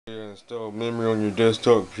Install memory on your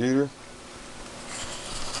desktop computer.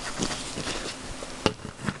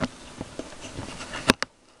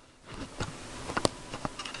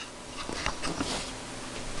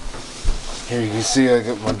 Here you can see I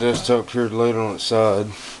got my desktop computer laid on its side,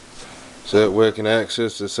 so that way I can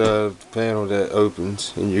access the side of the panel that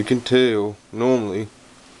opens. And you can tell normally,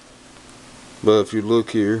 but if you look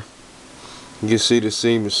here, you can see the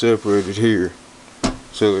seam is separated here,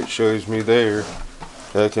 so it shows me there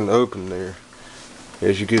that I can open there.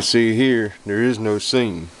 As you can see here, there is no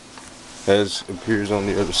seam, as appears on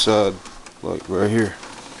the other side, like right here,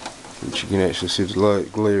 which you can actually see the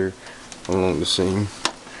light glare along the seam.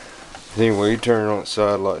 Anyway, you turn it on its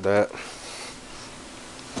side like that.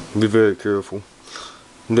 Be very careful.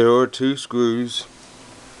 There are two screws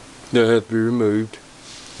that have to be removed,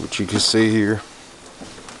 which you can see here.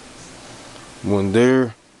 One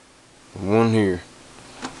there, and one here.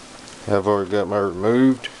 I've already got mine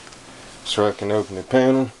removed, so I can open the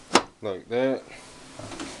panel like that.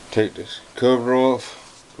 Take this cover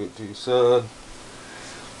off, put it to the side.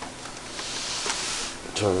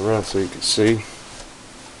 Turn it around so you can see.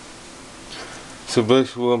 So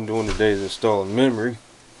basically what I'm doing today is installing memory.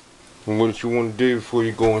 And what you want to do before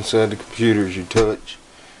you go inside the computer is you touch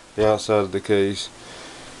the outside of the case.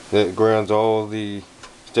 That grounds all the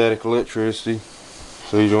static electricity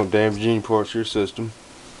so you don't damage any parts of your system.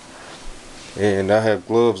 And I have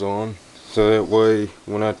gloves on, so that way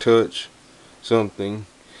when I touch something,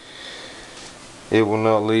 it will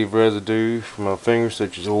not leave residue from my fingers,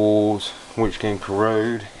 such as oils, which can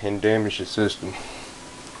corrode and damage the system.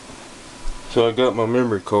 So I got my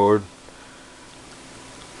memory card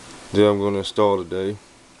that I'm going to install today,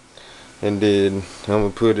 and then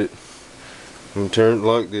I'm going to turn it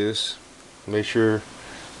like this. Make sure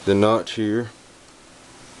the notch here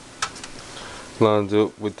lines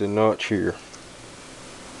up with the notch here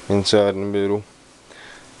inside in the middle.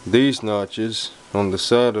 These notches on the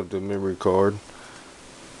side of the memory card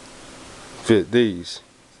fit these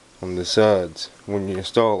on the sides when you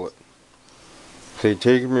install it. So you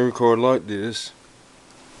take a memory card like this,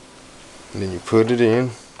 and then you put it in.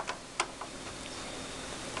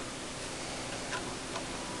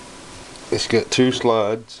 It's got two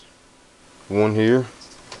slides, one here,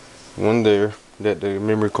 one there, that the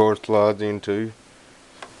memory card slides into.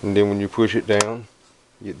 And then when you push it down,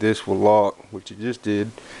 this will lock, which it just did.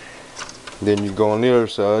 Then you go on the other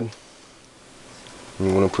side, and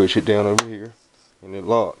you want to push it down over here, and it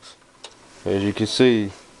locks. As you can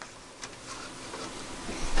see,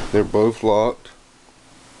 they're both locked.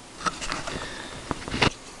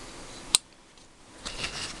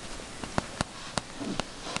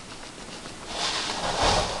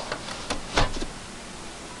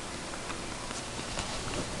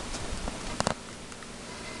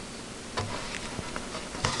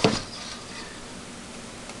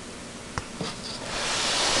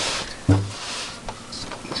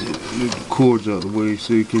 Move the cords out of the way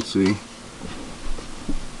so you can see.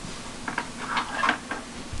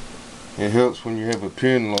 It helps when you have a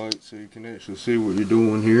pin light so you can actually see what you're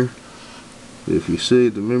doing here. If you see,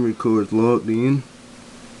 the memory card's locked in.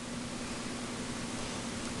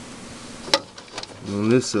 And on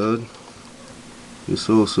this side, it's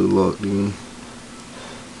also locked in.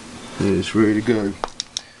 And it's ready to go.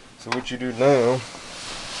 So what you do now,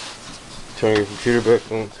 turn your computer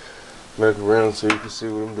back around so you can see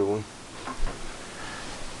what I'm doing.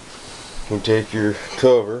 You take your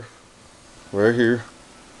cover right here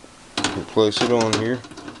and place it on here,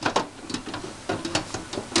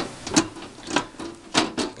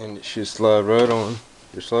 and it should slide right on,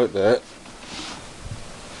 just like that.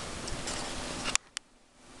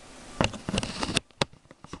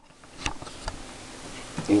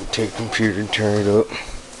 You take the computer and turn it up,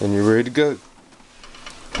 and you're ready to go.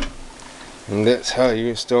 And that's how you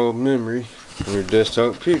install memory on your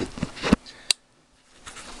desktop computer.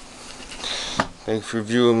 Thanks for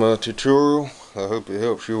viewing my tutorial. I hope it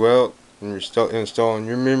helps you out in installing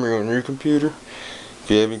your memory on your computer. If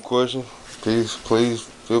you have any questions, please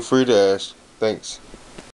feel free to ask. Thanks.